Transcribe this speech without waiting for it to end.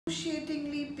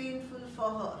excruciatingly painful for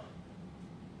her.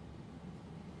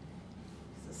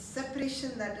 It's a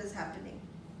separation that is happening.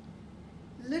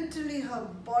 Literally her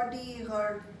body,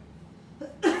 her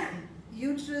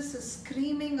uterus is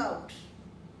screaming out,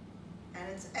 and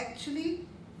it's actually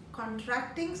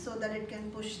contracting so that it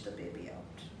can push the baby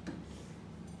out.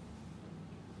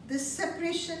 This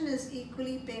separation is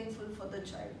equally painful for the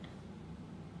child.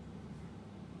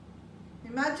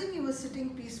 Imagine you were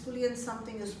sitting peacefully and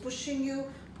something is pushing you,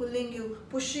 pulling you,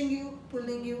 pushing you,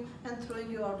 pulling you, and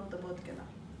throwing you out of the birth canal.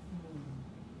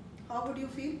 How would you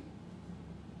feel?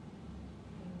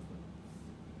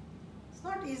 It's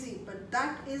not easy, but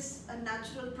that is a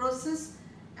natural process,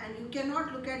 and you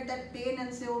cannot look at that pain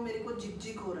and say, oh, मेरे को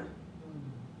झिक-झिक हो रहा है.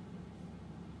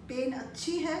 Pain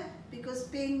अच्छी है because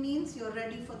pain means you're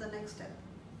ready for the next step.